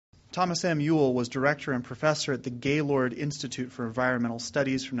Thomas M. Yuill was director and professor at the Gaylord Institute for Environmental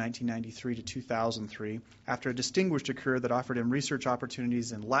Studies from 1993 to 2003, after a distinguished career that offered him research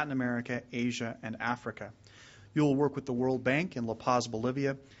opportunities in Latin America, Asia, and Africa. Yuill worked with the World Bank in La Paz,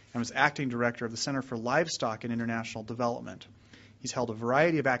 Bolivia, and was acting director of the Center for Livestock and International Development. He's held a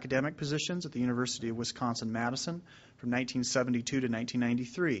variety of academic positions at the University of Wisconsin-Madison from 1972 to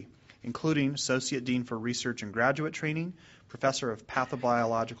 1993, including Associate Dean for Research and Graduate Training, Professor of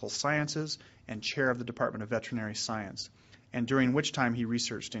Pathobiological Sciences, and Chair of the Department of Veterinary Science, and during which time he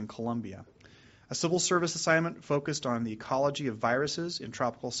researched in Colombia. A civil service assignment focused on the ecology of viruses in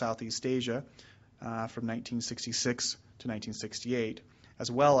tropical Southeast Asia from 1966 to 1968, as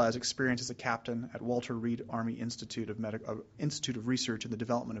well as experience as a captain at Walter Reed Army Institute of Research in the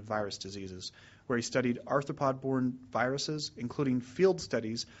Development of Virus Diseases, where he studied arthropod-borne viruses, including field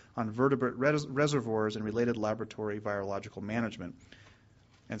studies on vertebrate reservoirs and related laboratory virological management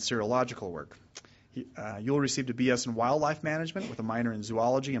and serological work. Yuill received a BS in Wildlife Management with a minor in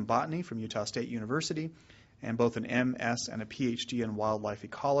Zoology and Botany from Utah State University, and both an MS and a PhD in Wildlife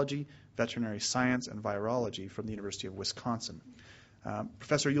Ecology, Veterinary Science, and Virology from the University of Wisconsin.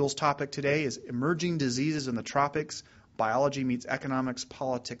 Professor Yuill's topic today is Emerging Diseases in the Tropics, Biology Meets Economics,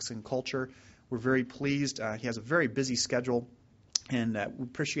 Politics, and Culture. We're very pleased. He has a very busy schedule, and we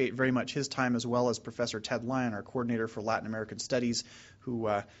appreciate very much his time, as well as Professor Ted Lyon, our coordinator for Latin American Studies, who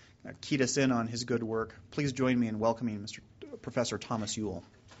keyed us in on his good work. Please join me in welcoming Professor Thomas Yuill.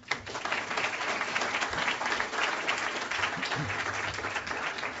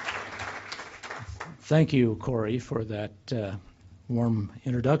 Thank you, Corey, for that warm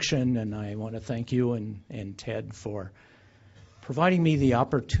introduction, and I want to thank you and Ted for providing me the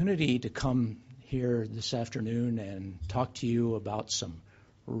opportunity to come here this afternoon and talk to you about some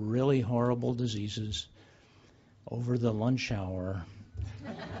really horrible diseases over the lunch hour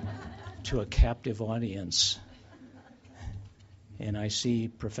to a captive audience. And I see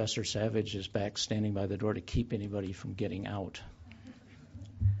Professor Savage is back standing by the door to keep anybody from getting out.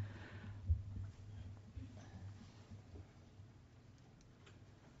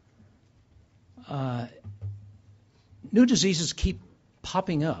 New diseases keep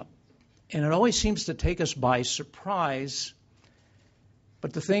popping up, and it always seems to take us by surprise.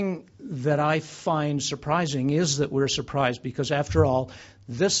 But the thing that I find surprising is that we're surprised because, after all,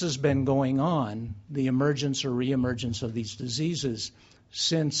 this has been going on, the emergence or reemergence of these diseases,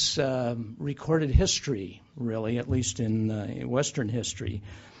 since recorded history, really, at least in Western history.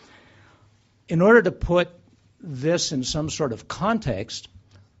 In order to put this in some sort of context,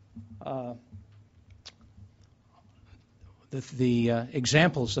 the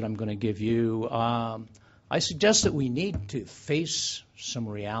examples that I'm going to give you, I suggest that we need to face some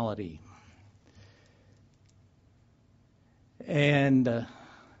reality. And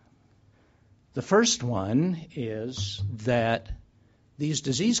the first one is that these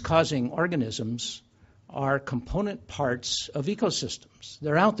disease-causing organisms are component parts of ecosystems.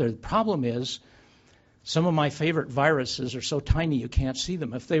 They're out there. The problem is some of my favorite viruses are so tiny you can't see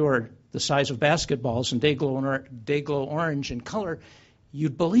them. If they were the size of basketballs and day-glow orange in color,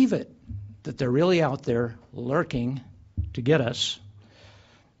 you'd believe it, that they're really out there lurking to get us.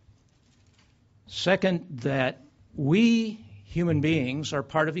 Second, that we human beings are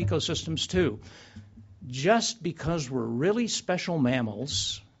part of ecosystems too. Just because we're really special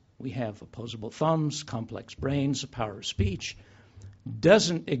mammals, we have opposable thumbs, complex brains, the power of speech,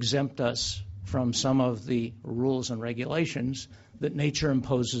 doesn't exempt us from some of the rules and regulations that nature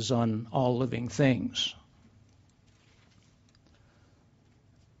imposes on all living things.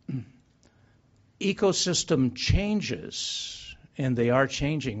 Ecosystem changes, and they are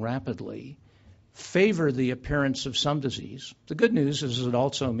changing rapidly, favor the appearance of some disease. The good news is it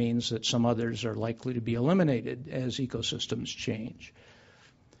also means that some others are likely to be eliminated as ecosystems change.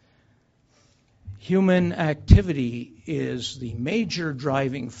 Human activity is the major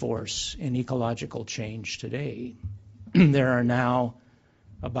driving force in ecological change today. There are now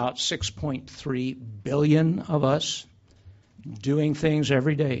about 6.3 billion of us doing things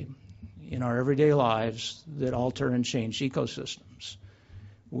every day in our everyday lives that alter and change ecosystems.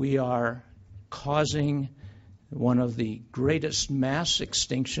 We are causing one of the greatest mass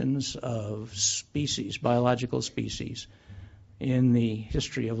extinctions of species, biological species, in the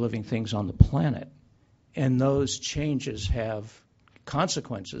history of living things on the planet. And those changes have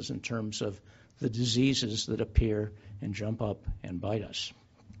consequences in terms of the diseases that appear and jump up and bite us.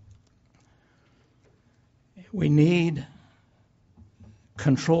 We need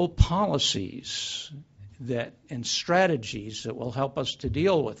control policies and strategies that will help us to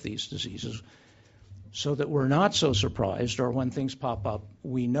deal with these diseases. so that we're not so surprised, or when things pop up,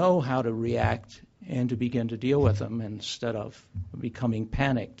 we know how to react and to begin to deal with them instead of becoming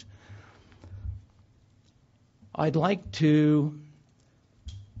panicked. I'd like to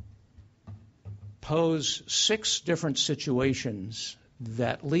pose 6 different situations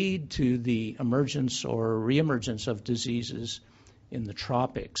that lead to the emergence or reemergence of diseases in the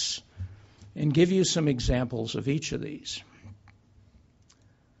tropics and give you some examples of each of these.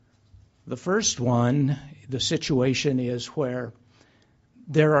 The first one, the situation is where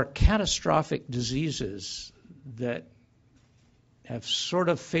there are catastrophic diseases that have sort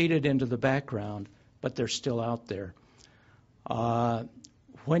of faded into the background, but they're still out there.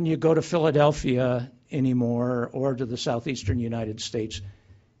 When you go to Philadelphia anymore or to the southeastern United States,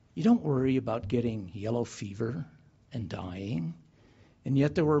 you don't worry about getting yellow fever and dying. And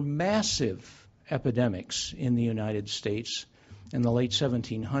yet there were massive epidemics in the United States in the late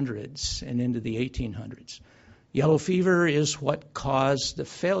 1700s and into the 1800s. Yellow fever is what caused the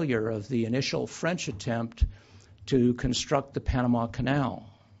failure of the initial French attempt to construct the Panama Canal,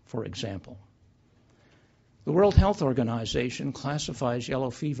 for example. The World Health Organization classifies yellow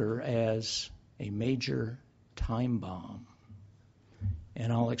fever as a major time bomb.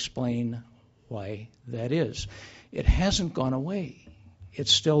 And I'll explain why that is. It hasn't gone away.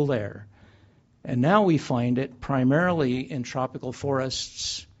 It's still there. And now we find it primarily in tropical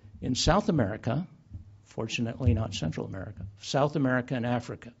forests in South America, fortunately not Central America, South America and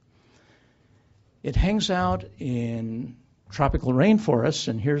Africa. It hangs out in tropical rainforests,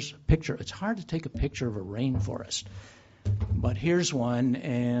 and here's a picture. It's hard to take a picture of a rainforest, but here's one,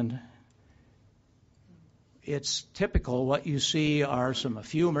 and it's typical. What you see are a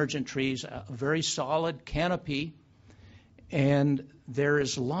few emergent trees, a very solid canopy, and there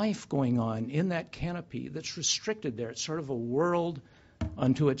is life going on in that canopy that's restricted there. It's sort of a world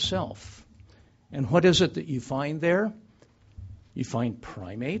unto itself. And what is it that you find there? You find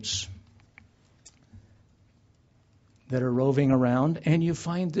primates that are roving around, and you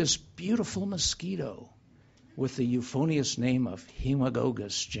find this beautiful mosquito with the euphonious name of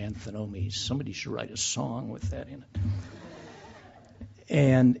Haemogogus janthonomes. Somebody should write a song with that in it.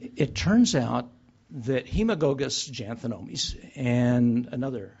 And it turns out that Haemogogus janthonomes and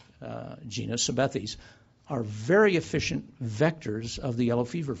another genus, Sabethes, are very efficient vectors of the yellow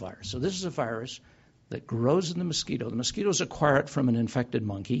fever virus. So this is a virus that grows in the mosquito. The mosquitoes acquire it from an infected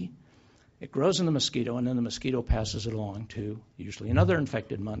monkey. It grows in the mosquito, and then the mosquito passes it along to usually another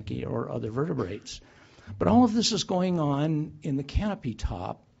infected monkey or other vertebrates. But all of this is going on in the canopy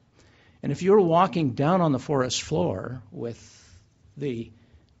top. And if you were walking down on the forest floor with the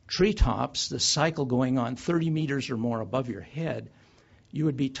treetops, the cycle going on 30 meters or more above your head, you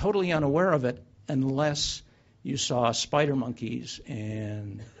would be totally unaware of it unless you saw spider monkeys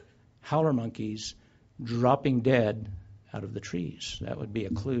and howler monkeys dropping dead out of the trees. That would be a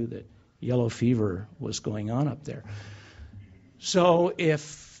clue that yellow fever was going on up there. So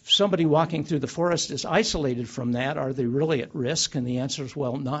if somebody walking through the forest is isolated from that, are they really at risk? And the answer is,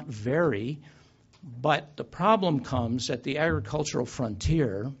 well, not very. But the problem comes at the agricultural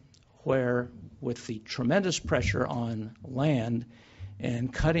frontier, where with the tremendous pressure on land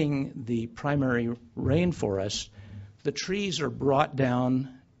and cutting the primary rainforest, the trees are brought down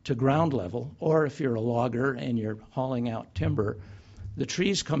to ground level, or if you're a logger and you're hauling out timber, the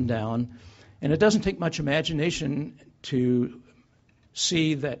trees come down, and it doesn't take much imagination to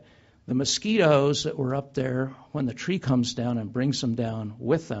see that the mosquitoes that were up there when the tree comes down and brings them down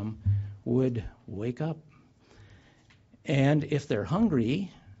with them would wake up. And if they're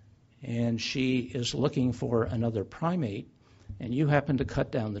hungry and she is looking for another primate and you happen to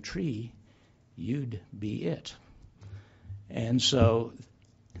cut down the tree, you'd be it. And so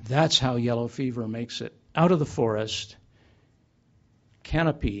that's how yellow fever makes it out of the forest,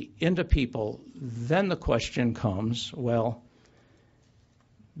 canopy, into people. Then the question comes, well,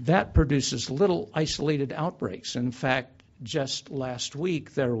 that produces little isolated outbreaks. In fact, just last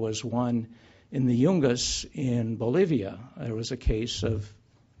week there was one in the Yungas in Bolivia. There was a case of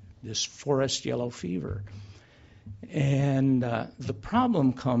this forest yellow fever. And the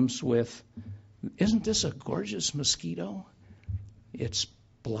problem comes with, isn't this a gorgeous mosquito? It's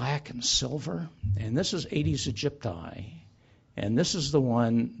black and silver, and this is Aedes aegypti, and this is the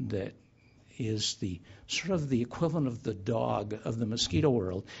one that is the sort of the equivalent of the dog of the mosquito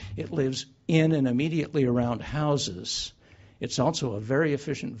world. It lives in and immediately around houses. It's also a very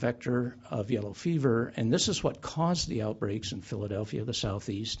efficient vector of yellow fever, and this is what caused the outbreaks in Philadelphia, the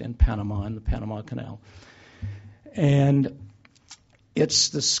Southeast, and Panama and the Panama Canal. And it's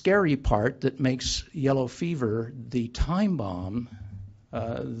the scary part that makes yellow fever the time bomb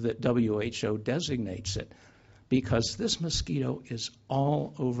that WHO designates it, because this mosquito is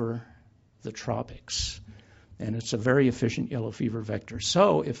all over the tropics, and it's a very efficient yellow fever vector.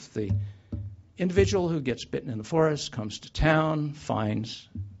 So if the individual who gets bitten in the forest comes to town, finds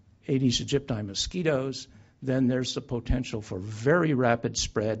Aedes aegypti mosquitoes, then there's the potential for very rapid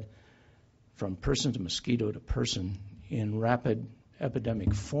spread from person to mosquito to person in rapid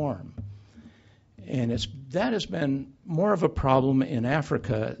epidemic form. And that has been more of a problem in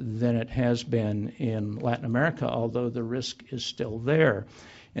Africa than it has been in Latin America, although the risk is still there.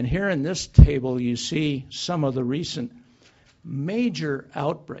 And here in this table, you see some of the recent major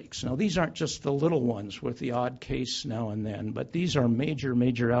outbreaks. Now, these aren't just the little ones with the odd case now and then, but these are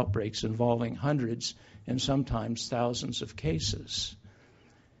major outbreaks involving hundreds and sometimes thousands of cases.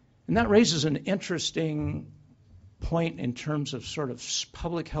 And that raises an interesting point in terms of sort of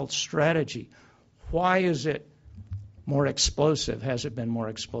public health strategy. Why is it more explosive? Has it been more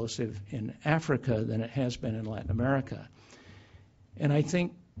explosive in Africa than it has been in Latin America? And I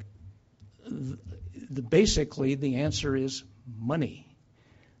think basically the answer is money.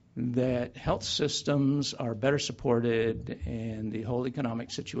 That health systems are better supported and the whole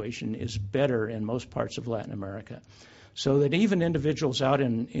economic situation is better in most parts of Latin America. So that even individuals out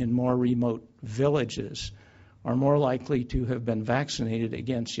in more remote villages are more likely to have been vaccinated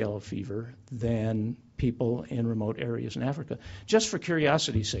against yellow fever than people in remote areas in Africa. Just for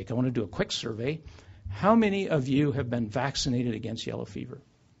curiosity's sake, I want to do a quick survey. How many of you have been vaccinated against yellow fever?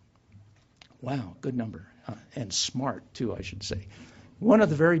 Wow, good number. And smart, too, I should say. One of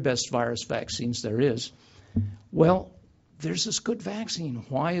the very best virus vaccines there is. Well, there's this good vaccine.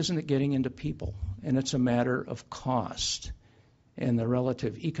 Why isn't it getting into people? And it's a matter of cost and the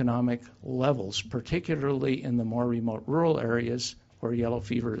relative economic levels, particularly in the more remote rural areas where yellow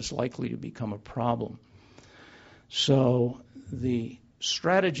fever is likely to become a problem. So the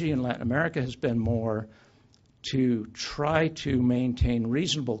strategy in Latin America has been more to try to maintain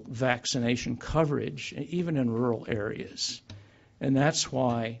reasonable vaccination coverage, even in rural areas. And that's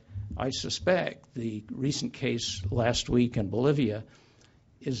why I suspect the recent case last week in Bolivia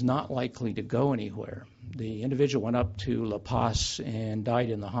is not likely to go anywhere. The individual went up to La Paz and died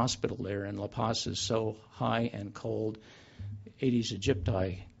in the hospital there, and La Paz is so high and cold, Aedes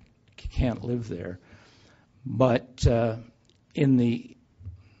aegypti can't live there. But in the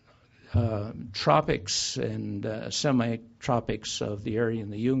tropics and semi-tropics of the area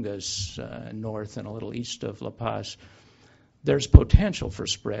in the Yungas, north and a little east of La Paz, there's potential for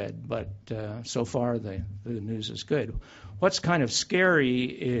spread, but so far the news is good. What's kind of scary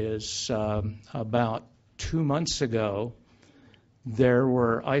is about 2 months ago, there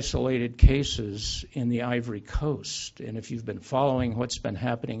were isolated cases in the Ivory Coast. And if you've been following what's been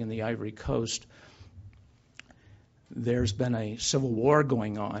happening in the Ivory Coast, there's been a civil war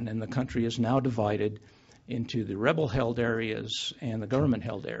going on, and the country is now divided into the rebel-held areas and the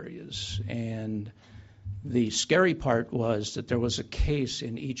government-held areas. And the scary part was that there was a case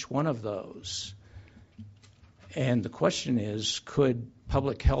in each one of those. And the question is, could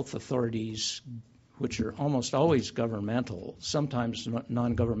public health authorities, which are almost always governmental, sometimes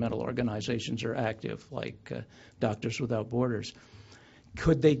non-governmental organizations are active, like Doctors Without Borders,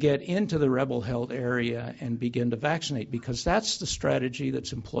 could they get into the rebel-held area and begin to vaccinate? Because that's the strategy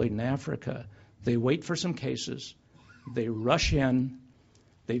that's employed in Africa. They wait for some cases, they rush in,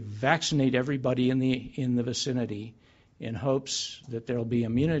 they vaccinate everybody in the vicinity in hopes that there will be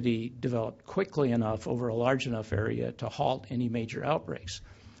immunity developed quickly enough over a large enough area to halt any major outbreaks.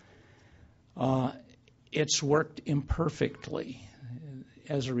 It's worked imperfectly.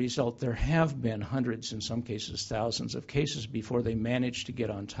 As a result, there have been hundreds, in some cases thousands of cases before they managed to get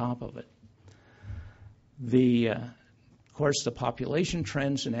on top of it. Of course, the population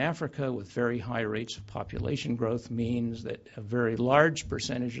trends in Africa with very high rates of population growth means that a very large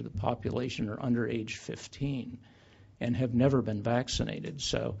percentage of the population are under age 15 and have never been vaccinated.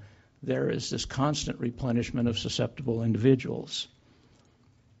 So there is this constant replenishment of susceptible individuals.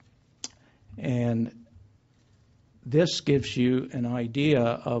 And this gives you an idea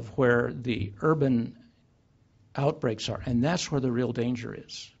of where the urban outbreaks are. And that's where the real danger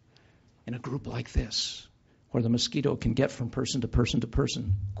is. In a group like this, where the mosquito can get from person to person to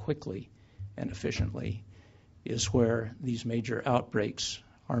person quickly and efficiently, is where these major outbreaks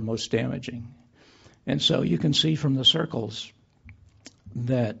are most damaging. And so you can see from the circles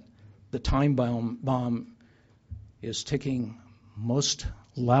that the time bomb is ticking most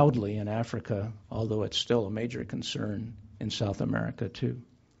loudly in Africa, although it's still a major concern in South America too.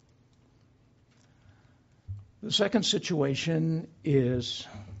 The second situation is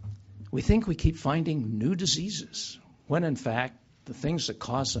we think we keep finding new diseases, when in fact the things that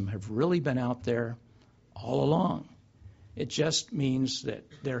cause them have really been out there all along. It just means that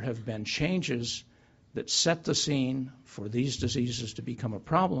there have been changes that set the scene for these diseases to become a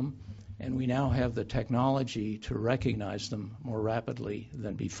problem, and we now have the technology to recognize them more rapidly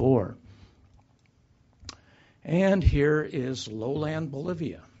than before. And here is lowland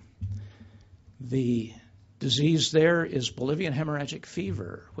Bolivia. The disease there is Bolivian hemorrhagic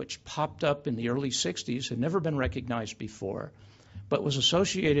fever, which popped up in the early 60s, had never been recognized before, but was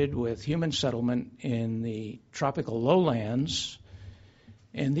associated with human settlement in the tropical lowlands.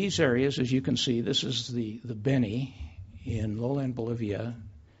 And these areas, as you can see, this is the Beni in lowland Bolivia.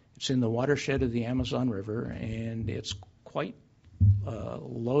 It's in the watershed of the Amazon River, and it's quite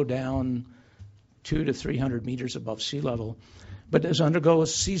low down, 200 to 300 meters above sea level, but does undergo a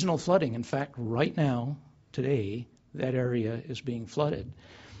seasonal flooding. In fact, right now, today, that area is being flooded.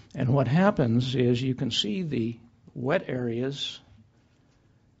 And what happens is you can see the wet areas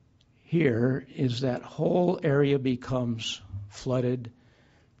here is that whole area becomes flooded.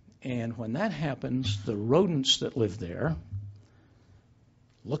 And when that happens, the rodents that live there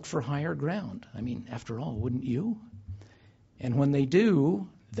look for higher ground. I mean, after all, wouldn't you? And when they do,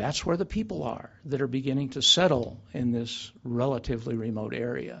 that's where the people are that are beginning to settle in this relatively remote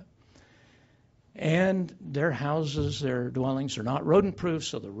area. And their houses, their dwellings are not rodent-proof,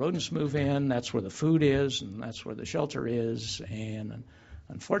 so the rodents move in. That's where the food is, and that's where the shelter is. And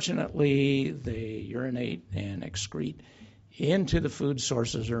unfortunately, they urinate and excrete into the food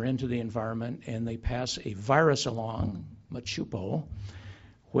sources or into the environment, and they pass a virus along, machupo,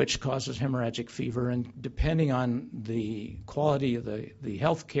 which causes hemorrhagic fever, and depending on the quality of the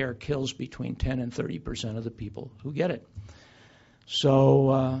health care, kills between 10 and 30% of the people who get it.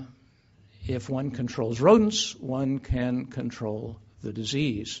 So if one controls rodents, one can control the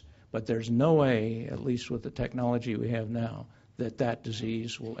disease. But there's no way, at least with the technology we have now, that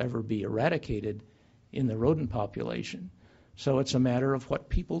disease will ever be eradicated in the rodent population. So it's a matter of what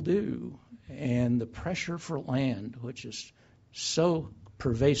people do. And the pressure for land, which is so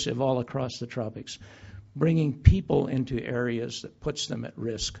pervasive all across the tropics, bringing people into areas that puts them at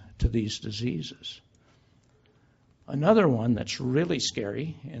risk to these diseases. Another one that's really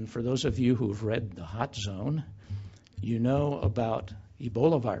scary, and for those of you who've read The Hot Zone, you know about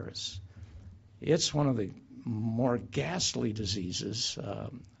Ebola virus. It's one of the more ghastly diseases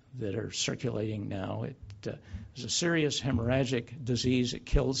that are circulating now. It is a serious hemorrhagic disease. It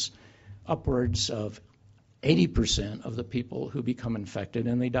kills upwards of 80% of the people who become infected,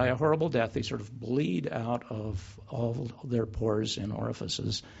 and they die a horrible death. They sort of bleed out of all their pores and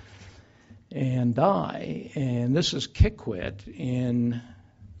orifices and die. And this is Kikwit in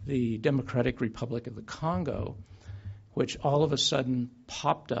the Democratic Republic of the Congo, which all of a sudden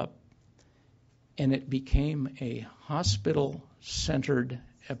popped up, and it became a hospital-centered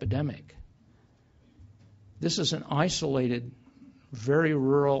epidemic. This is an isolated, very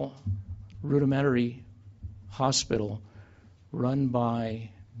rural, rudimentary hospital run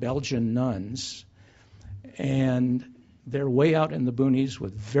by Belgian nuns, and they're way out in the boonies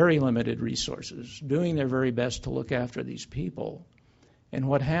with very limited resources, doing their very best to look after these people. And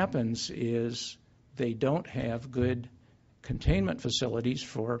what happens is they don't have good containment facilities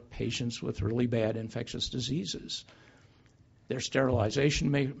for patients with really bad infectious diseases. Their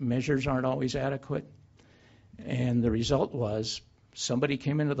sterilization measures aren't always adequate, and the result was somebody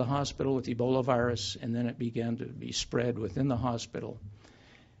came into the hospital with Ebola virus, and then it began to be spread within the hospital.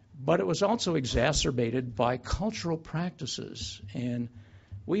 But it was also exacerbated by cultural practices. And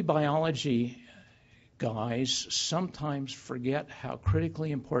we biology guys sometimes forget how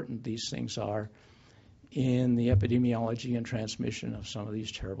critically important these things are in the epidemiology and transmission of some of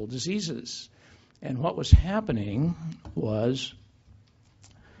these terrible diseases. And what was happening was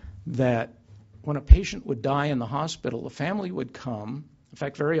that when a patient would die in the hospital, the family would come. In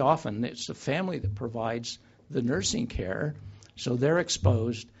fact, very often it's the family that provides the nursing care, so they're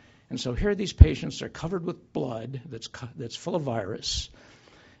exposed. And so here these patients are covered with blood that's full of virus.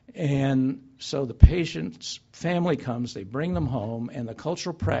 And so the patient's family comes, they bring them home, and the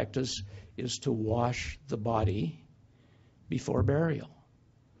cultural practice is to wash the body before burial.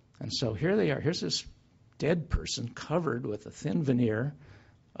 And so here they are. Here's this dead person covered with a thin veneer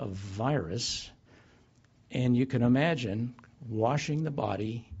of virus, and you can imagine washing the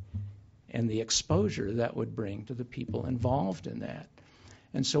body and the exposure that would bring to the people involved in that.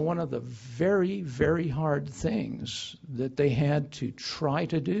 And so one of the very, very hard things that they had to try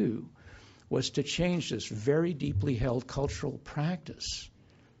to do was to change this very deeply held cultural practice.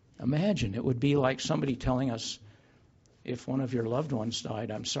 Imagine, it would be like somebody telling us if one of your loved ones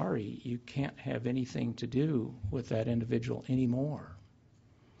died, I'm sorry, you can't have anything to do with that individual anymore.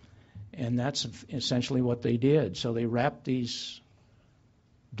 And that's essentially what they did. So they wrapped these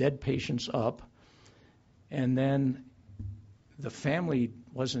dead patients up, and then the family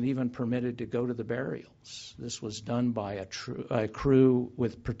wasn't even permitted to go to the burials. This was done by a crew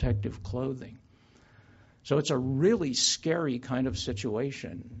with protective clothing. So it's a really scary kind of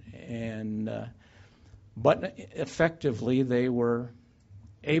situation. But effectively, they were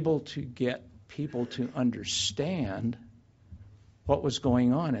able to get people to understand what was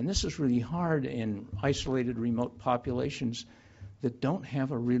going on. And this is really hard in isolated, remote populations that don't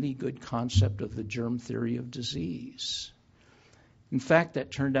have a really good concept of the germ theory of disease. In fact,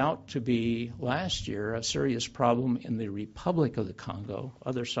 that turned out to be, last year, a serious problem in the Republic of the Congo,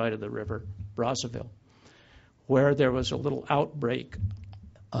 other side of the river, Brazzaville, where there was a little outbreak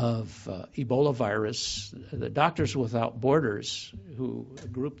of Ebola virus. The Doctors Without Borders, a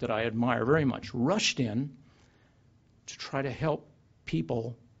group that I admire very much, rushed in to try to help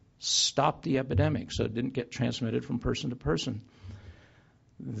people stop the epidemic so it didn't get transmitted from person to person.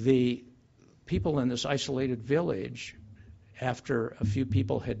 The people in this isolated village, after a few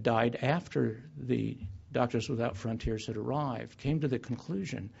people had died after the Doctors Without Frontiers had arrived, came to the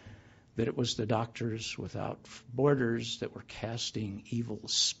conclusion that it was the Doctors Without Borders that were casting evil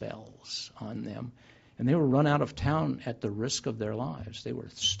spells on them. And they were run out of town at the risk of their lives. They were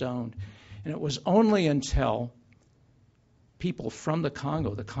stoned. And it was only until people from the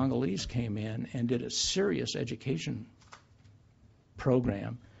Congo, the Congolese, came in and did a serious education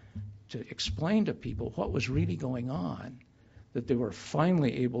program to explain to people what was really going on, that they were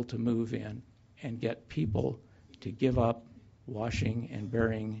finally able to move in and get people to give up washing and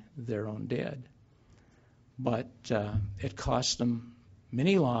burying their own dead. But it cost them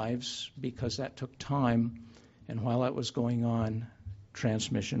many lives because that took time, and while that was going on,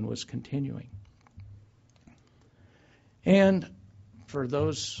 transmission was continuing. And for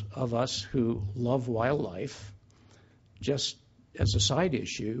those of us who love wildlife, just as a side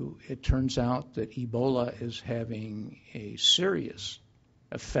issue, it turns out that Ebola is having a serious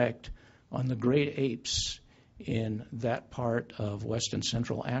effect on the great apes in that part of West and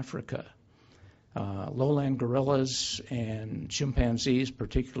Central Africa. Lowland gorillas and chimpanzees,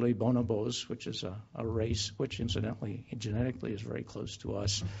 particularly bonobos, which is a race which incidentally genetically is very close to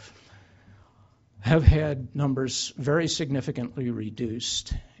us, have had numbers very significantly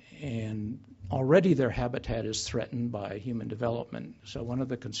reduced, and already their habitat is threatened by human development. So one of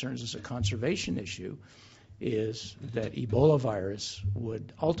the concerns as a conservation issue is that Ebola virus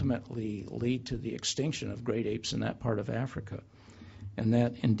would ultimately lead to the extinction of great apes in that part of Africa, and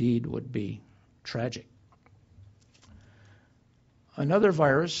that indeed would be tragic. Another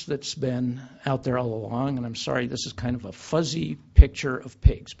virus that's been out there all along, and I'm sorry, this is kind of a fuzzy picture of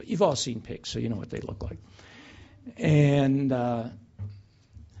pigs, but you've all seen pigs, so you know what they look like. And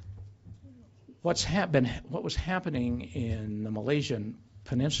what was happening in the Malaysian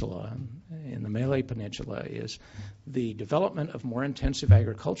Peninsula, in the Malay Peninsula, is the development of more intensive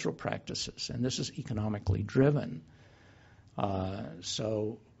agricultural practices, and this is economically driven.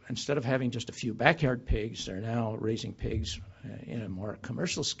 So instead of having just a few backyard pigs, they're now raising pigs in a more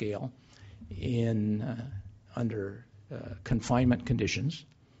commercial scale under confinement conditions.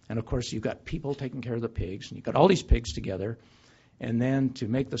 And of course, you've got people taking care of the pigs, and you've got all these pigs together. And then to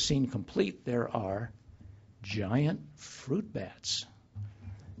make the scene complete, there are giant fruit bats.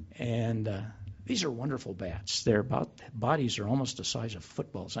 And these are wonderful bats. Their bodies are almost the size of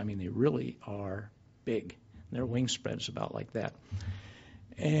footballs. I mean, they really are big. Their wingspread is about like that.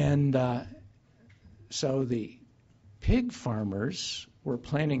 And so the pig farmers were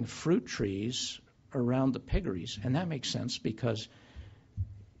planting fruit trees around the piggeries. And that makes sense because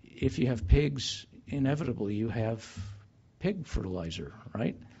if you have pigs, inevitably you have pig fertilizer,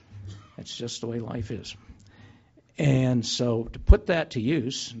 right? That's just the way life is. And so to put that to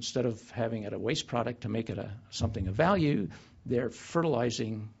use, instead of having it a waste product to make it something of value, they're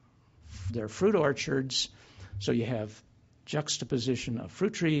fertilizing their fruit orchards. So you have juxtaposition of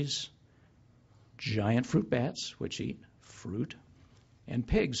fruit trees, giant fruit bats, which eat fruit, and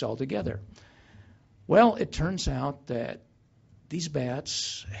pigs all together. Well, it turns out that these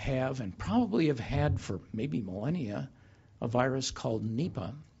bats have, and probably have had for maybe millennia, a virus called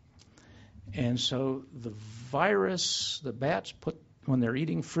Nipah. And so the virus, the bats put, when they're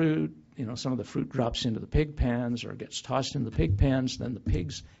eating fruit, some of the fruit drops into the pig pens or gets tossed into the pig pens, then the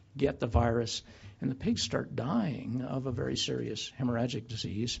pigs get the virus, and the pigs start dying of a very serious hemorrhagic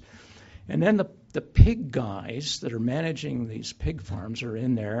disease. And then the pig guys that are managing these pig farms are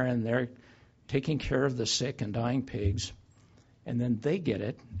in there, and they're taking care of the sick and dying pigs, and then they get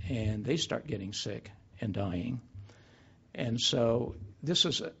it, and they start getting sick and dying. And so this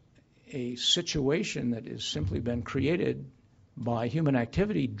is a situation that has simply been created by human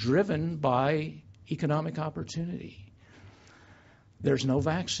activity driven by economic opportunity. There's no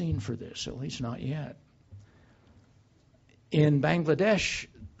vaccine for this, at least not yet. In Bangladesh,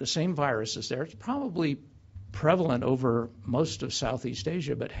 the same virus is there. It's probably prevalent over most of Southeast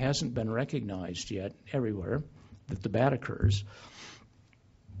Asia, but hasn't been recognized yet everywhere that the bat occurs.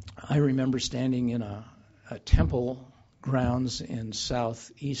 I remember standing in a temple grounds in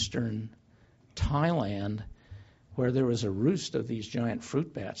southeastern Thailand where there was a roost of these giant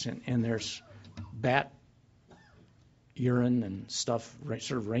fruit bats, and there's bat urine and stuff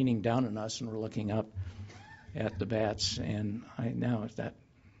sort of raining down on us, and we're looking up at the bats, and now that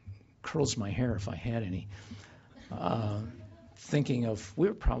curls my hair if I had any, thinking of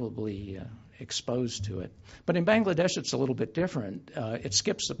we're probably exposed to it. But in Bangladesh, it's a little bit different. It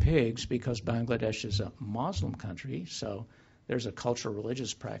skips the pigs because Bangladesh is a Muslim country, so there's a cultural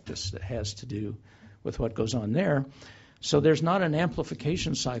religious practice that has to do with what goes on there. So there's not an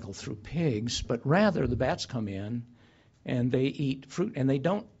amplification cycle through pigs, but rather the bats come in and they eat fruit, and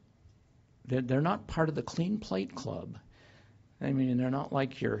they're not part of the clean plate club. I mean, they're not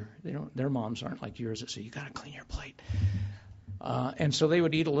like their moms aren't like yours that say, you got to clean your plate. And so they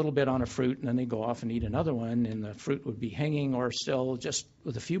would eat a little bit on a fruit, and then they'd go off and eat another one, and the fruit would be hanging or still just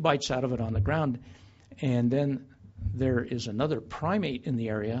with a few bites out of it on the ground. And then there is another primate in the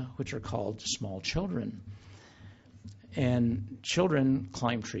area, which are called small children. And children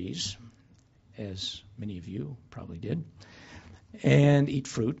climb trees, as many of you probably did, and eat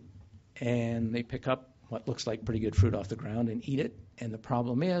fruit. And they pick up what looks like pretty good fruit off the ground and eat it. And the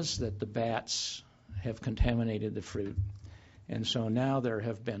problem is that the bats have contaminated the fruit. And so now there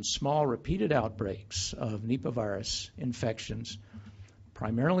have been small repeated outbreaks of Nipah virus infections,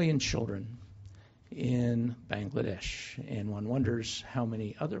 primarily in children, in Bangladesh. And one wonders how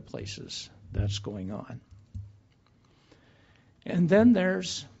many other places that's going on. And then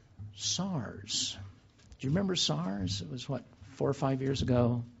there's SARS. Do you remember SARS? It was, 4 or 5 years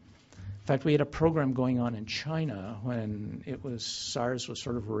ago? In fact, we had a program going on in China when SARS was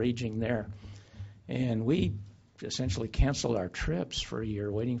sort of raging there. And we essentially canceled our trips for a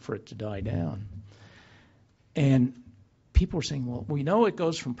year waiting for it to die down. And people were saying, well, we know it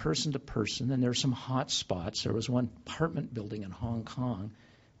goes from person to person, and there's some hot spots. There was one apartment building in Hong Kong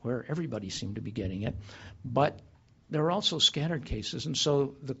where everybody seemed to be getting it. But there were also scattered cases. And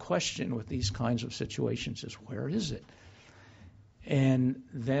so the question with these kinds of situations is, where is it? And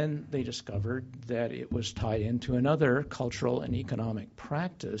then they discovered that it was tied into another cultural and economic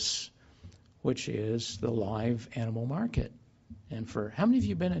practice, which is the live animal market. And for how many of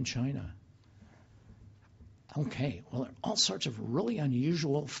you been in China? Okay, well, there are all sorts of really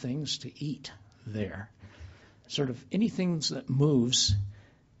unusual things to eat there. Sort of anything that moves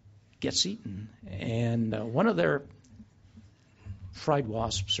gets eaten. And one of their fried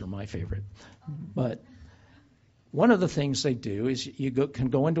wasps are my favorite. But one of the things they do is can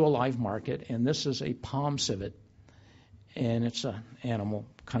go into a live market, and this is a palm civet. And it's an animal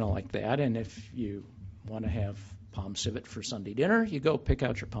kind of like that. And if you want to have palm civet for Sunday dinner, you go pick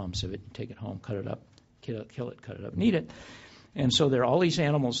out your palm civet, take it home, cut it up, kill it, cut it up, and eat it. And so there are all these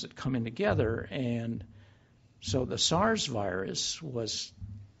animals that come in together. And so the SARS virus was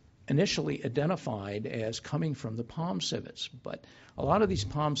initially identified as coming from the palm civets. But a lot of these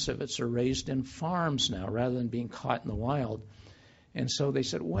palm civets are raised in farms now rather than being caught in the wild. And so they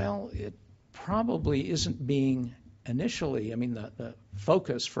said, well, it probably isn't being initially, the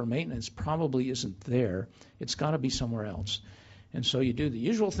focus for maintenance probably isn't there. It's got to be somewhere else. And so you do the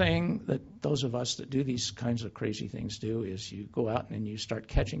usual thing that those of us that do these kinds of crazy things do, is you go out and you start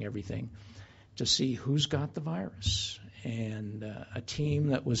catching everything to see who's got the virus. And a team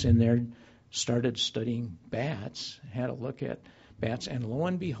that was in there started studying bats, had a look at bats, and lo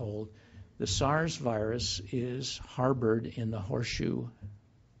and behold, the SARS virus is harbored in the horseshoe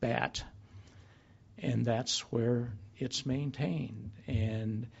bat. And that's where it's maintained.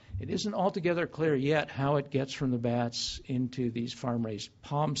 And it isn't altogether clear yet how it gets from the bats into these farm-raised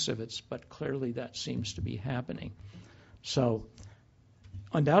palm civets, but clearly that seems to be happening. So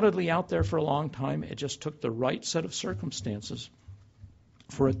undoubtedly out there for a long time, it just took the right set of circumstances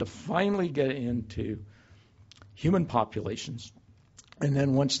for it to finally get into human populations. And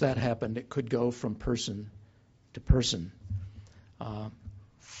then once that happened, it could go from person to person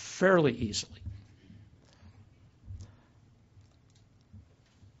fairly easily.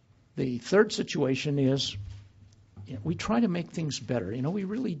 The third situation is we try to make things better. We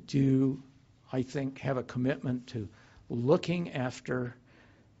really do I think, have a commitment to looking after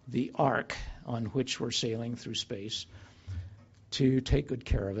the ark on which we're sailing through space, to take good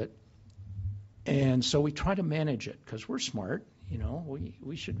care of it. And so we try to manage it because we're smart,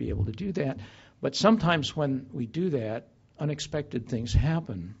 we should be able to do that. But sometimes when we do that, unexpected things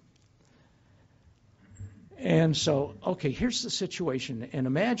happen. And so, okay, here's the situation. And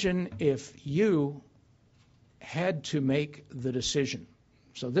imagine if you had to make the decision.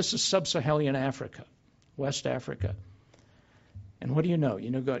 So this is sub-Saharan Africa, West Africa. And what do you know?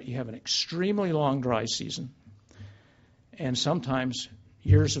 You have an extremely long dry season and sometimes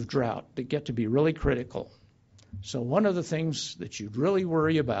years of drought that get to be really critical. So one of the things that you'd really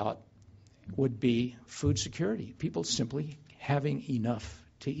worry about would be food security, people simply having enough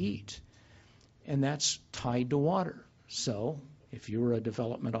to eat. And that's tied to water. So if you were a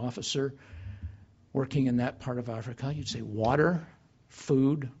development officer working in that part of Africa, you'd say water,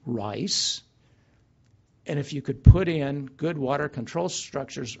 food, rice. And if you could put in good water control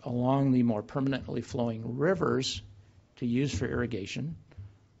structures along the more permanently flowing rivers to use for irrigation,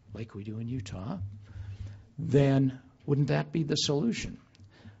 like we do in Utah, then wouldn't that be the solution?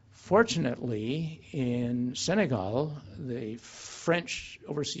 Fortunately, in Senegal, the French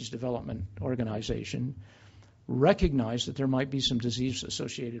Overseas Development Organization recognized that there might be some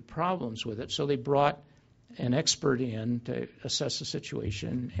disease-associated problems with it, so they brought an expert in to assess the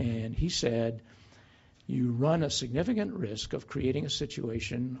situation, and he said, you run a significant risk of creating a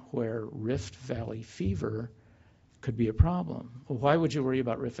situation where Rift Valley fever could be a problem. Well, why would you worry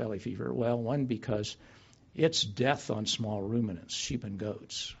about Rift Valley fever? Well, one, because it's death on small ruminants, sheep and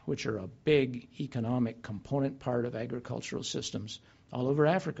goats, which are a big economic component part of agricultural systems all over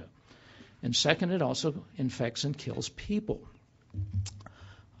Africa. And second, it also infects and kills people.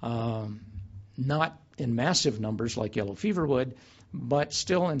 Not in massive numbers like yellow fever would, but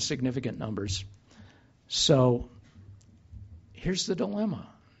still in significant numbers. So here's the dilemma.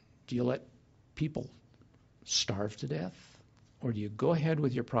 Do you let people starve to death? Or do you go ahead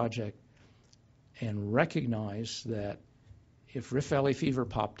with your project and recognize that if Rift Valley fever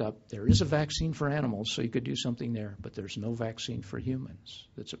popped up, there is a vaccine for animals, so you could do something there, but there's no vaccine for humans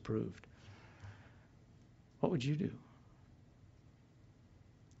that's approved? What would you do?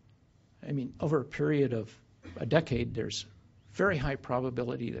 I mean, over a period of a decade, there's very high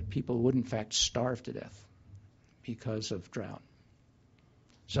probability that people would in fact starve to death because of drought.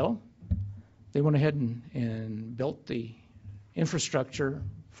 So they went ahead and built the infrastructure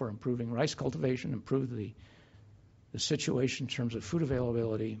for improving rice cultivation, improved the situation in terms of food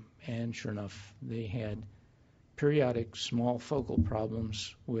availability, and sure enough, they had periodic small focal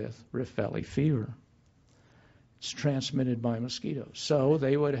problems with Rift Valley fever. It's transmitted by mosquitoes. So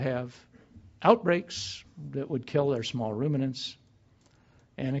they would have outbreaks that would kill their small ruminants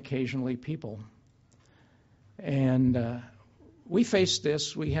and occasionally people. And we faced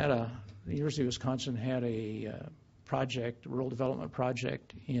this. The University of Wisconsin had a rural development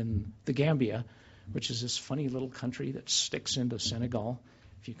project in the Gambia, which is this funny little country that sticks into Senegal.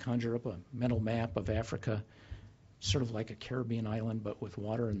 If you conjure up a mental map of Africa, sort of like a Caribbean island, but with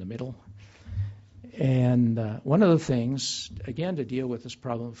water in the middle. And one of the things, again, to deal with this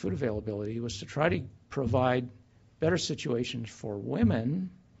problem of food availability was to try to provide better situations for women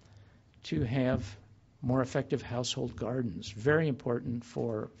to have more effective household gardens, very important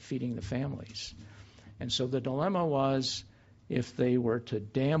for feeding the families. And so the dilemma was, if they were to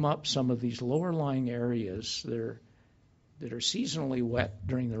dam up some of these lower-lying areas that are seasonally wet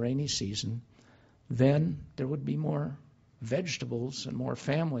during the rainy season, then there would be more vegetables and more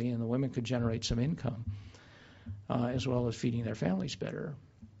family, and the women could generate some income, as well as feeding their families better,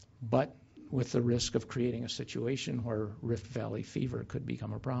 but with the risk of creating a situation where Rift Valley fever could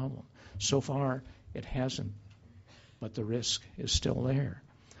become a problem. So far, it hasn't, but the risk is still there.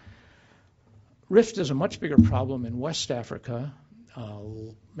 Rift is a much bigger problem in West Africa,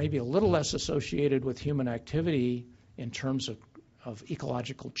 maybe a little less associated with human activity in terms of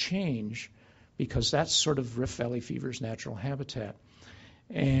ecological change, because that's sort of Rift Valley fever's natural habitat.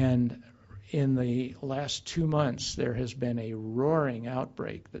 And in the last 2 months, there has been a roaring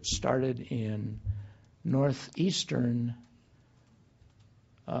outbreak that started in northeastern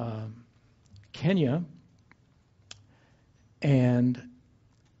Kenya and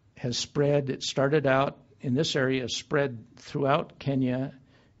has spread. It started out in this area, spread throughout Kenya,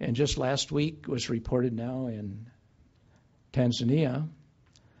 and just last week was reported now in Tanzania.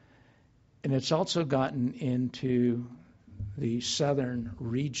 And it's also gotten into the southern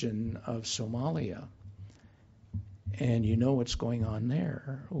region of Somalia. And you know what's going on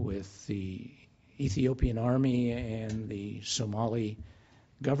there with the Ethiopian army and the Somali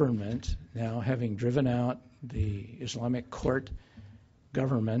government, now having driven out the Islamic court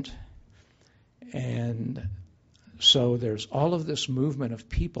government, and so there's all of this movement of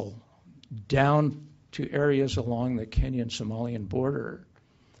people down to areas along the Kenyan-Somalian border.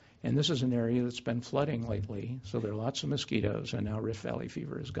 And this is an area that's been flooding lately, so there are lots of mosquitoes, and now Rift Valley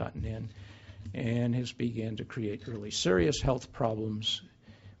fever has gotten in and has begun to create really serious health problems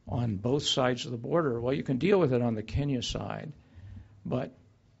on both sides of the border. Well, you can deal with it on the Kenya side, but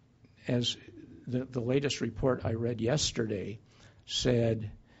as the latest report I read yesterday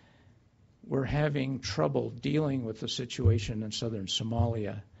said, we're having trouble dealing with the situation in southern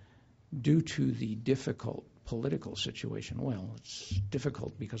Somalia due to the difficult political situation. Well, it's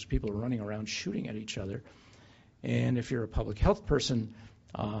difficult because people are running around shooting at each other. And if you're a public health person,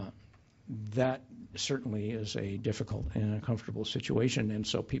 that certainly is a difficult and uncomfortable situation. And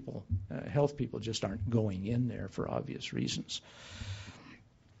so people, health people just aren't going in there for obvious reasons.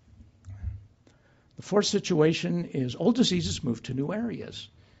 The fourth situation is old diseases move to new areas.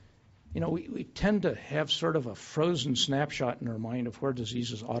 You know, we tend to have sort of a frozen snapshot in our mind of where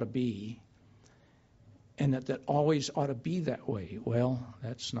diseases ought to be, and that always ought to be that way. Well,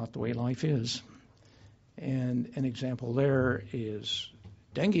 that's not the way life is. And an example there is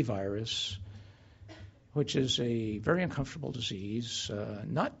dengue virus, which is a very uncomfortable disease.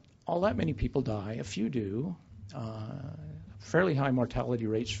 Not all that many people die. A few do. Fairly high mortality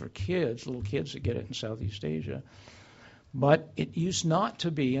rates for kids, little kids that get it in Southeast Asia. But it used not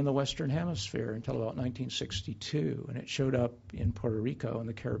to be in the Western Hemisphere until about 1962, and it showed up in Puerto Rico and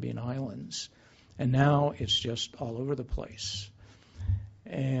the Caribbean islands. And now it's just all over the place.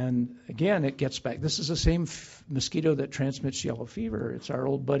 And again, it gets back. This is the same mosquito that transmits yellow fever. It's our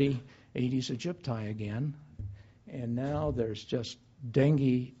old buddy Aedes aegypti again. And now there's just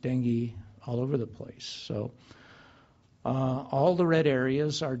dengue all over the place. So all the red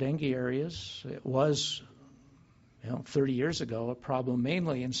areas are dengue areas. It was 30 years ago, a problem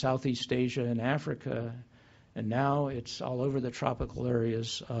mainly in Southeast Asia and Africa, and now it's all over the tropical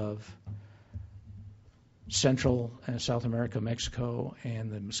areas of Central and South America, Mexico,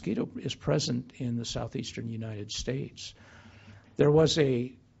 and the mosquito is present in the southeastern United States. There was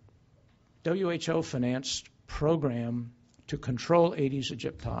a WHO-financed program to control Aedes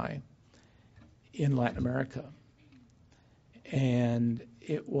aegypti in Latin America, and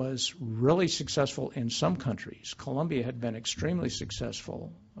it was really successful in some countries. Colombia had been extremely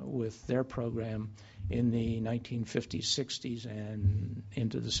successful with their program in the 1950s, 60s, and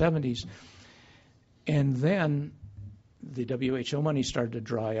into the 70s. And then the WHO money started to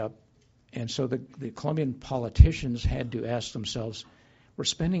dry up, and so the Colombian politicians had to ask themselves, we're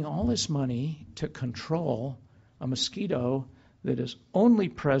spending all this money to control a mosquito that is only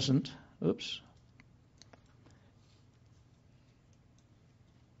present,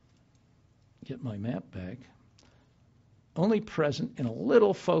 get my map back, only present in a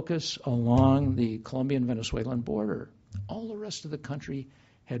little focus along the Colombian-Venezuelan border. All the rest of the country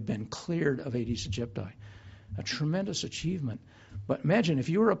had been cleared of Aedes aegypti. A tremendous achievement. But imagine if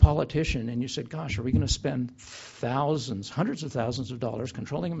you were a politician and you said, gosh, are we going to spend thousands, hundreds of thousands of dollars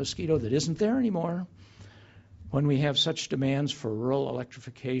controlling a mosquito that isn't there anymore when we have such demands for rural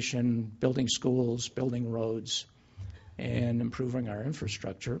electrification, building schools, building roads, and improving our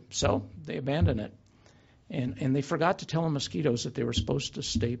infrastructure? So they abandoned it. And they forgot to tell the mosquitoes that they were supposed to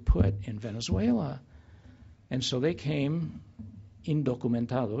stay put in Venezuela. And so they came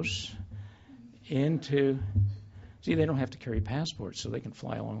indocumentados into, see, they don't have to carry passports, so they can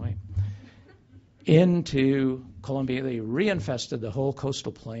fly a long way, into Colombia. They reinfested the whole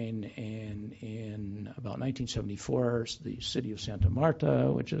coastal plain, and in about 1974, the city of Santa Marta,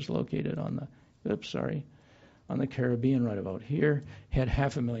 which is located on the Caribbean right about here, had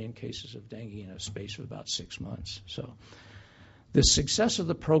 500,000 cases of dengue in a space of about 6 months. So the success of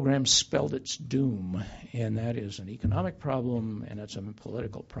the program spelled its doom, and that is an economic problem, and it's a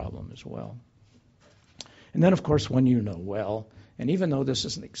political problem as well. And then, of course, one you know well, and even though this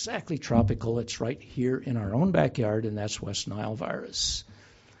isn't exactly tropical, it's right here in our own backyard, and that's West Nile virus.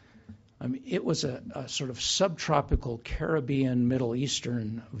 I mean, it was a sort of subtropical Caribbean, Middle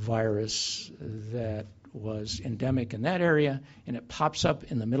Eastern virus that was endemic in that area, and it pops up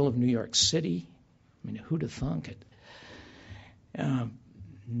in the middle of New York City. I mean, who'd have thunk it?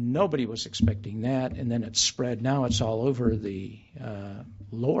 Nobody was expecting that, and then it spread. Now it's all over the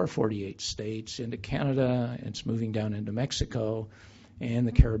lower 48 states, into Canada. It's moving down into Mexico and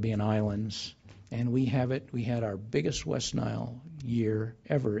the Caribbean islands. And we have it. We had our biggest West Nile year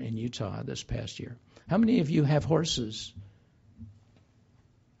ever in Utah this past year. How many of you have horses?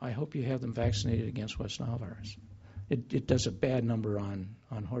 I hope you have them vaccinated against West Nile virus. It does a bad number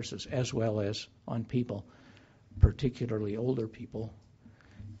on horses as well as on people, particularly older people.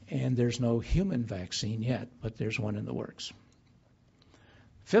 And there's no human vaccine yet, but there's one in the works.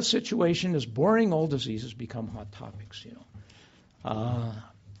 Fifth situation is boring old diseases become hot topics,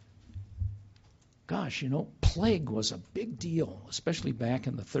 plague was a big deal, especially back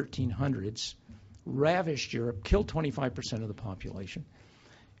in the 1300s. Ravaged Europe, killed 25% of the population.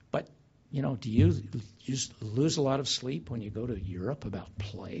 But, do you lose a lot of sleep when you go to Europe about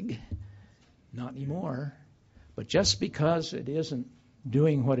plague? Not anymore. But just because it isn't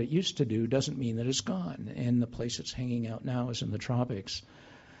doing what it used to do doesn't mean that it's gone. And the place it's hanging out now is in the tropics.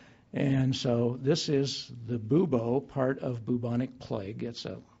 And so this is the bubo part of bubonic plague. It's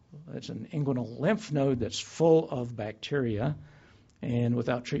an inguinal lymph node that's full of bacteria, and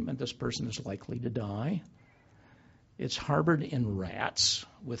without treatment, this person is likely to die. It's harbored in rats,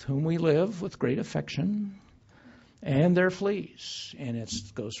 with whom we live with great affection, and their fleas. And it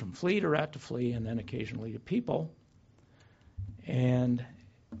goes from flea to rat to flea, and then occasionally to people. And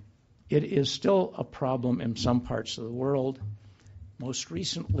it is still a problem in some parts of the world. Most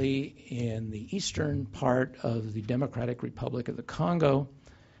recently in the eastern part of the Democratic Republic of the Congo,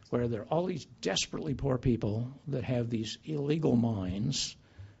 where there are all these desperately poor people that have these illegal mines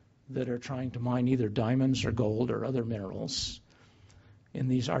that are trying to mine either diamonds or gold or other minerals in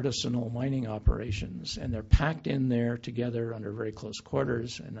these artisanal mining operations. And they're packed in there together under very close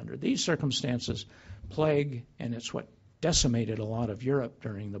quarters. And under these circumstances, plague, and it's what decimated a lot of Europe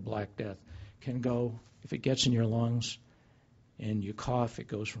during the Black Death, can go, if it gets in your lungs and you cough, it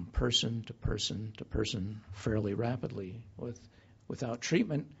goes from person to person to person fairly rapidly without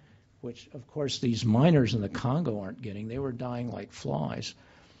treatment, which, of course, these miners in the Congo aren't getting. They were dying like flies.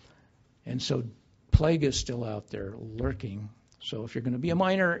 And so plague is still out there lurking. So if you're going to be a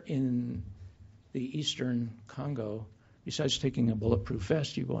miner in the eastern Congo, besides taking a bulletproof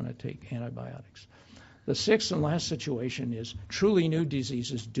vest, you want to take antibiotics. The sixth and last situation is truly new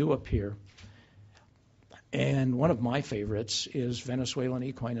diseases do appear. And one of my favorites is Venezuelan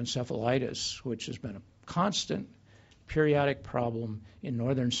equine encephalitis, which has been a constant periodic problem in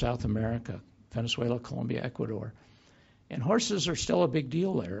northern South America, Venezuela, Colombia, Ecuador. And horses are still a big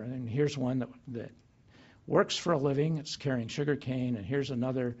deal there. And here's one that works for a living. It's carrying sugar cane. And here's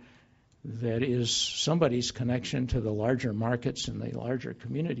another that is somebody's connection to the larger markets and the larger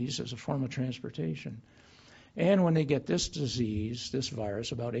communities as a form of transportation. And when they get this disease, this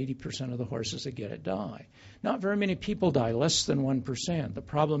virus, about 80% of the horses that get it die. Not very many people die, less than 1%. The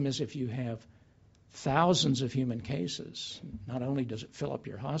problem is if you have thousands of human cases, not only does it fill up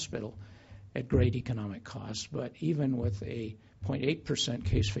your hospital at great economic cost, but even with a 0.8%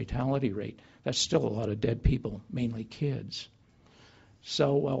 case fatality rate, that's still a lot of dead people, mainly kids.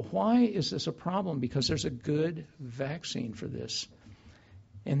 So, well, why is this a problem? Because there's a good vaccine for this.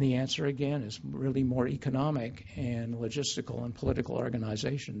 And the answer, again, is really more economic and logistical and political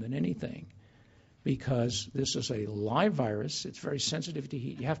organization than anything. Because this is a live virus. It's very sensitive to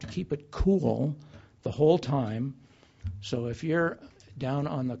heat. You have to keep it cool the whole time. So if you're down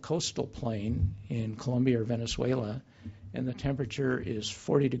on the coastal plain in Colombia or Venezuela and the temperature is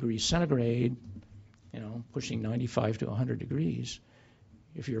 40 degrees centigrade, pushing 95 to 100 degrees,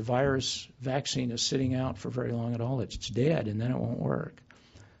 if your virus vaccine is sitting out for very long at all, it's dead, and then it won't work.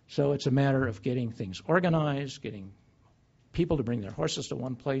 So it's a matter of getting things organized, getting people to bring their horses to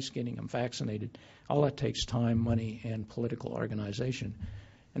one place, getting them vaccinated. All that takes time, money, and political organization.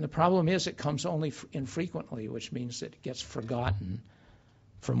 And the problem is it comes only infrequently, which means that it gets forgotten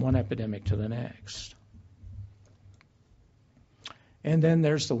from one epidemic to the next. And then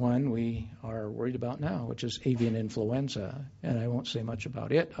there's the one we are worried about now, which is avian influenza. And I won't say much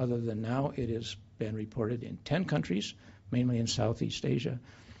about it other than now it has been reported in 10 countries, mainly in Southeast Asia.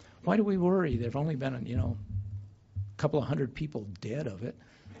 Why do we worry? There have only been, a couple of hundred people dead of it.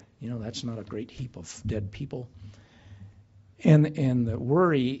 That's not a great heap of dead people. And the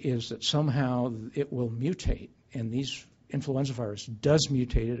worry is that somehow it will mutate, and these influenza virus does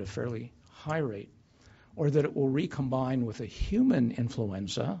mutate at a fairly high rate, or that it will recombine with a human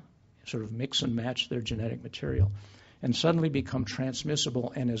influenza, sort of mix and match their genetic material, and suddenly become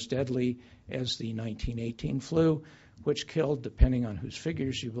transmissible and as deadly as the 1918 flu, which killed, depending on whose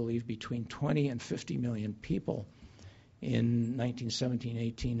figures you believe, between 20 and 50 million people in 1917,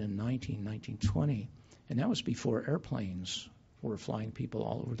 18, and 1920. And that was before airplanes were flying people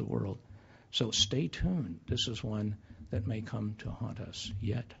all over the world. So stay tuned. This is one that may come to haunt us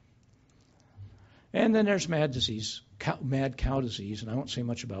yet. And then there's mad cow disease, and I won't say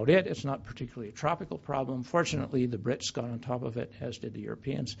much about it. It's not particularly a tropical problem. Fortunately, the Brits got on top of it, as did the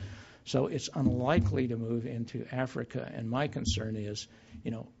Europeans. So it's unlikely to move into Africa. And my concern is,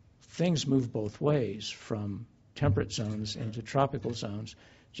 things move both ways from temperate zones into tropical zones,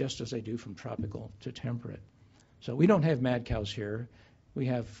 just as they do from tropical to temperate. So we don't have mad cows here. We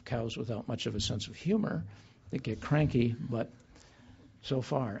have cows without much of a sense of humor that get cranky, but so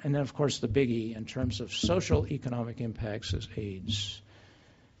far. And then, of course, the biggie in terms of social economic impacts is AIDS.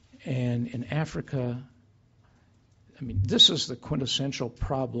 And in Africa, this is the quintessential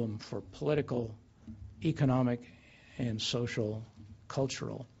problem for political, economic, and social,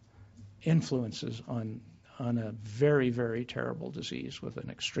 cultural influences on a very, very terrible disease with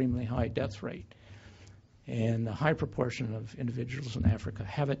an extremely high death rate. And a high proportion of individuals in Africa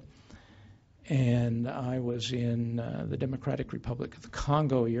have it. And I was in the Democratic Republic of the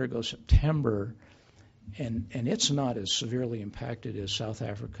Congo a year ago, September, and it's not as severely impacted as South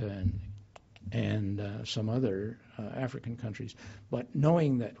Africa and some other African countries. But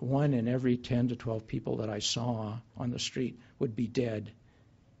knowing that 1 in every 10 to 12 people that I saw on the street would be dead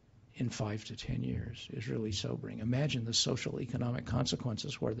in 5 to 10 years is really sobering. Imagine the social economic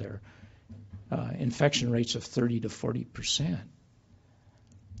consequences where there are infection rates of 30 to 40%.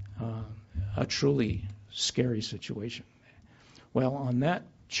 A truly scary situation. Well, on that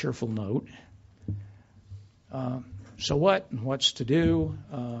cheerful note, so what's to do?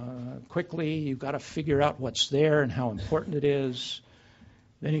 Quickly, you've got to figure out what's there and how important it is.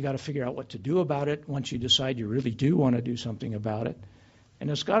 Then you've got to figure out what to do about it once you decide you really do want to do something about it. And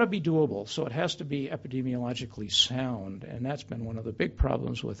it's got to be doable, so it has to be epidemiologically sound. And that's been one of the big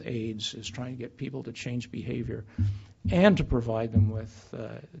problems with AIDS, is trying to get people to change behavior and to provide them with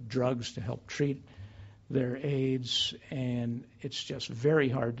drugs to help treat their AIDS. And it's just very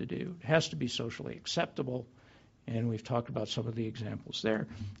hard to do. It has to be socially acceptable, and we've talked about some of the examples there.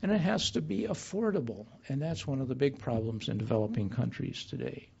 And it has to be affordable, and that's one of the big problems in developing countries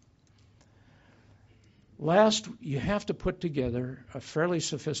today. Last, you have to put together a fairly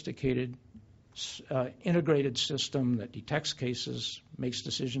sophisticated, integrated system that detects cases, makes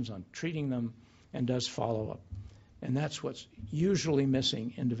decisions on treating them, and does follow-up. And that's what's usually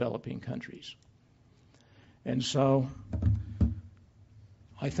missing in developing countries. And so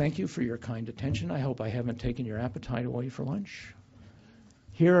I thank you for your kind attention. I hope I haven't taken your appetite away for lunch.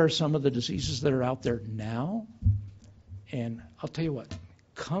 Here are some of the diseases that are out there now. And I'll tell you what.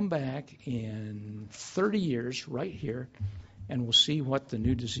 Come back in 30 years right here, and we'll see what the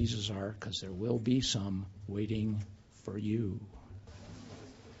new diseases are, because there will be some waiting for you.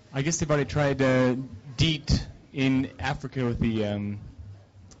 I guess they've already tried DEET in Africa with the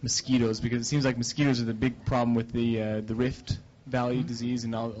mosquitoes, because it seems like mosquitoes are the big problem with the Rift Valley disease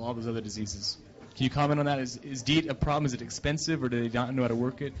and all those other diseases. Can you comment on that? Is DEET a problem? Is it expensive, or do they not know how to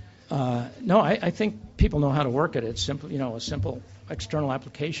work it? No, I think people know how to work it. It's simple, a simple external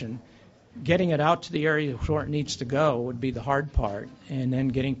application. Getting it out to the area where it needs to go would be the hard part, and then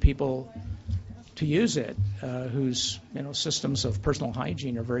getting people to use it, whose systems of personal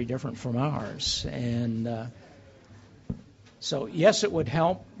hygiene are very different from ours. And so, yes, it would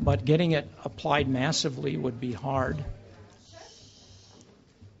help, but getting it applied massively would be hard.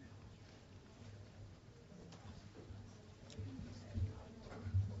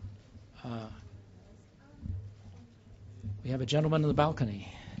 We have a gentleman in the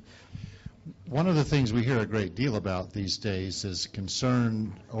balcony. One of the things we hear a great deal about these days is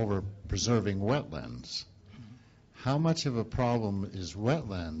concern over preserving wetlands. How much of a problem is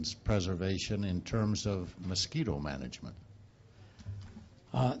wetlands preservation in terms of mosquito management?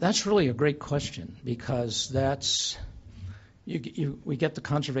 That's really a great question, because that's we get the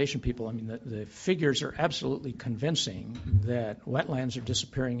conservation people. I mean, the figures are absolutely convincing that wetlands are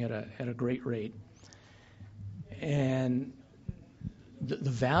disappearing at a great rate. And the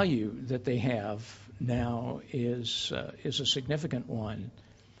value that they have now is a significant one.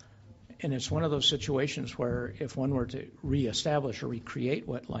 And it's one of those situations where if one were to reestablish or recreate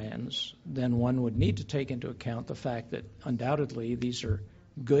wetlands, then one would need to take into account the fact that undoubtedly these are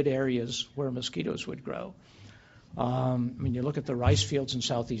good areas where mosquitoes would grow. You look at the rice fields in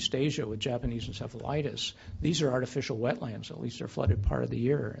Southeast Asia with Japanese encephalitis. These are artificial wetlands, at least they're flooded part of the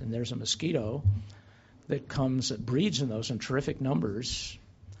year. And there's a mosquito that breeds in those in terrific numbers.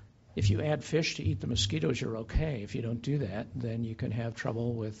 If you add fish to eat the mosquitoes, you're okay. If you don't do that, then you can have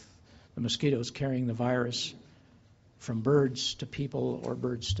trouble with the mosquitoes carrying the virus from birds to people or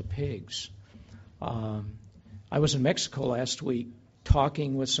birds to pigs. I was in Mexico last week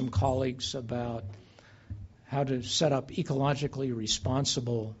talking with some colleagues about how to set up ecologically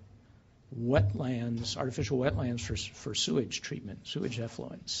responsible wetlands, artificial wetlands for sewage treatment, sewage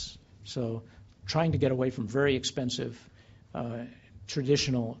effluents. So trying to get away from very expensive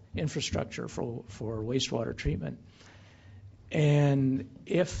traditional infrastructure for wastewater treatment. And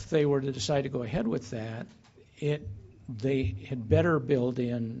if they were to decide to go ahead with that, they had better build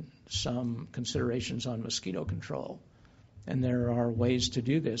in some considerations on mosquito control. And there are ways to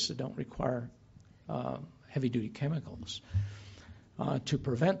do this that don't require heavy-duty chemicals to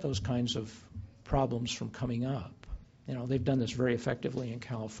prevent those kinds of problems from coming up. You know, they've done this very effectively in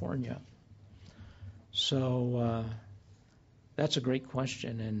California. So that's a great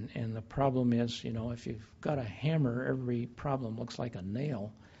question. And the problem is, you know, if you've got a hammer, every problem looks like a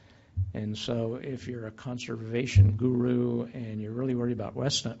nail. And so if you're a conservation guru and you're really worried about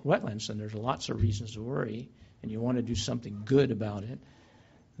wetlands, then there's lots of reasons to worry, and you want to do something good about it,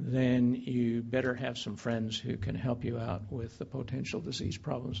 then you better have some friends who can help you out with the potential disease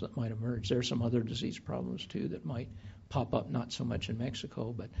problems that might emerge. There are some other disease problems, too, that might pop up, not so much in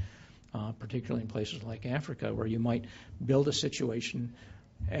Mexico, but particularly in places like Africa, where you might build a situation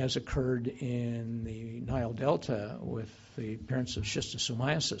as occurred in the Nile Delta with the appearance of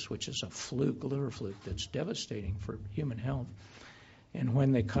schistosomiasis, which is a fluke, liver fluke, that's devastating for human health. And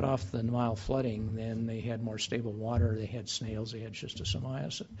when they cut off the Nile flooding, then they had more stable water, they had snails, they had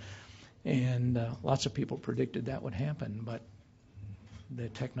schistosomiasis. And lots of people predicted that would happen, but the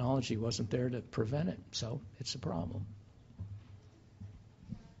technology wasn't there to prevent it, so it's a problem.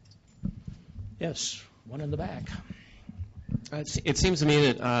 Yes, one in the back. It seems to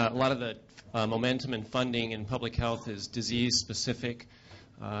me that a lot of the momentum and funding in public health is disease-specific.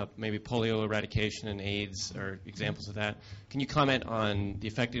 Maybe polio eradication and AIDS are examples of that. Can you comment on the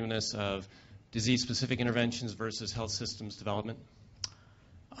effectiveness of disease-specific interventions versus health systems development?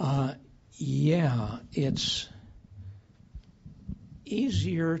 Yeah, it's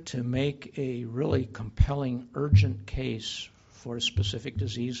easier to make a really compelling, urgent case for specific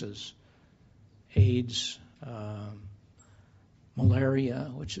diseases. AIDS,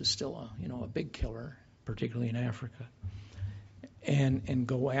 malaria, which is still a big killer, particularly in Africa, and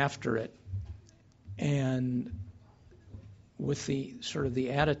go after it. And with the sort of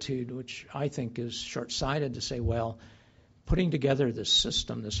the attitude, which I think is short-sighted, to say, well, putting together this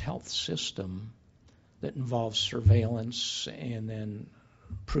system, this health system that involves surveillance and then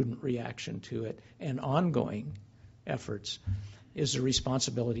prudent reaction to it and ongoing efforts is the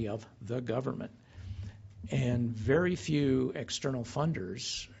responsibility of the government. And very few external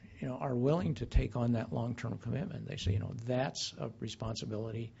funders, are willing to take on that long-term commitment. They say, that's a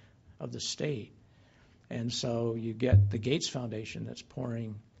responsibility of the state. And so you get the Gates Foundation that's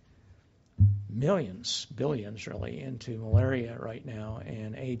pouring millions, billions really, into malaria right now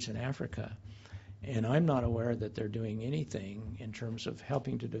and AIDS in Africa. And I'm not aware that they're doing anything in terms of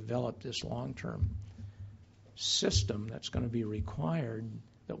helping to develop this long-term system that's going to be required,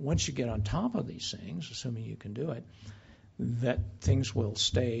 that once you get on top of these things, assuming you can do it, that things will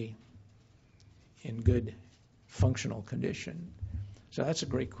stay in good functional condition. So that's a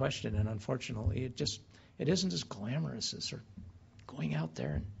great question, and unfortunately it isn't as glamorous as sort of going out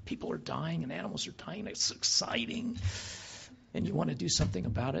there and people are dying and animals are dying. It's exciting, and you want to do something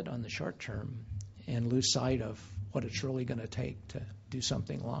about it on the short term and lose sight of what it's really going to take to do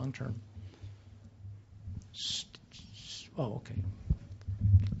something long term. Oh, okay.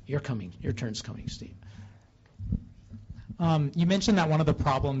 Your turn's coming, Steve. You mentioned that one of the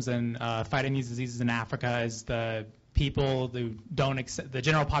problems in fighting these diseases in Africa is the people who don't accept, the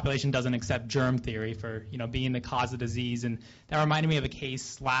general population doesn't accept germ theory for being the cause of disease, and that reminded me of a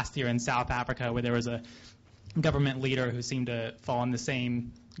case last year in South Africa where there was a government leader who seemed to fall in the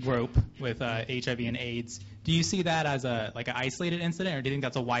same group with HIV and AIDS. Do you see that as an isolated incident, or do you think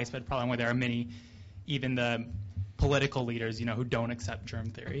that's a widespread problem where there are many, even the political leaders, who don't accept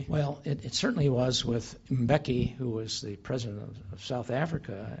germ theory? Well, it certainly was with Mbeki, who was the president of South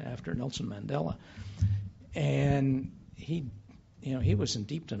Africa after Nelson Mandela, and he was in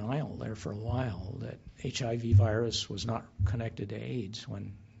deep denial there for a while that HIV virus was not connected to AIDS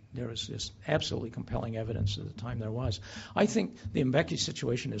when there was just absolutely compelling evidence at the time there was. I think the Mbeki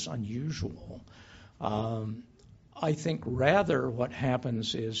situation is unusual. I think rather what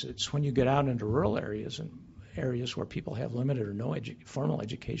happens is it's when you get out into rural areas and areas where people have limited or no formal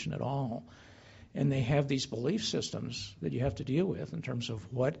education at all, and they have these belief systems that you have to deal with in terms of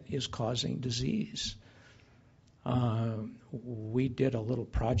what is causing disease. We did a little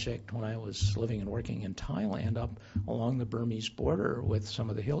project when I was living and working in Thailand up along the Burmese border with some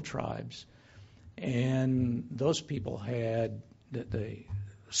of the hill tribes, and those people had the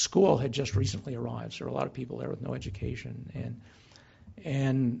school had just recently arrived, so there were a lot of people there with no education,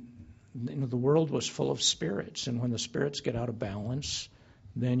 and the world was full of spirits, and when the spirits get out of balance,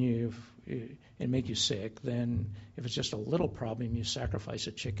 then it make you sick. Then if it's just a little problem, you sacrifice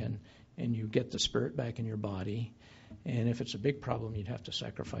a chicken and you get the spirit back in your body. And if it's a big problem, you'd have to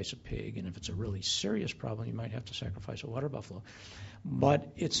sacrifice a pig. And if it's a really serious problem, you might have to sacrifice a water buffalo.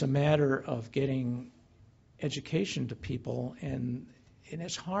 But it's a matter of getting education to people, and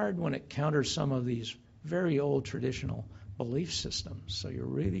it's hard when it counters some of these very old traditional belief systems. So you're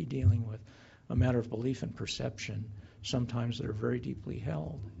really dealing with a matter of belief and perception, sometimes that are very deeply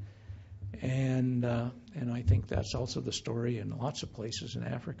held. And I think that's also the story in lots of places in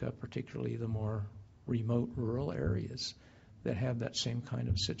Africa, particularly the more remote rural areas that have that same kind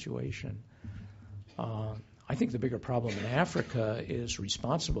of situation. I think the bigger problem in Africa is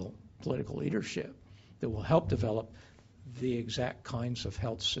responsible political leadership that will help develop the exact kinds of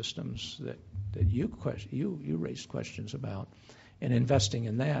health systems that you raised questions about, and investing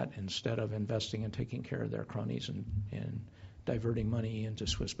in that instead of investing in taking care of their cronies and diverting money into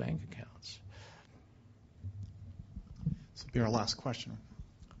Swiss bank accounts. This will be our last question.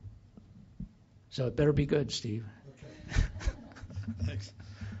 So it better be good, Steve. Okay. Thanks.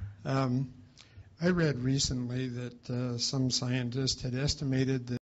 I read recently that some scientists had estimated that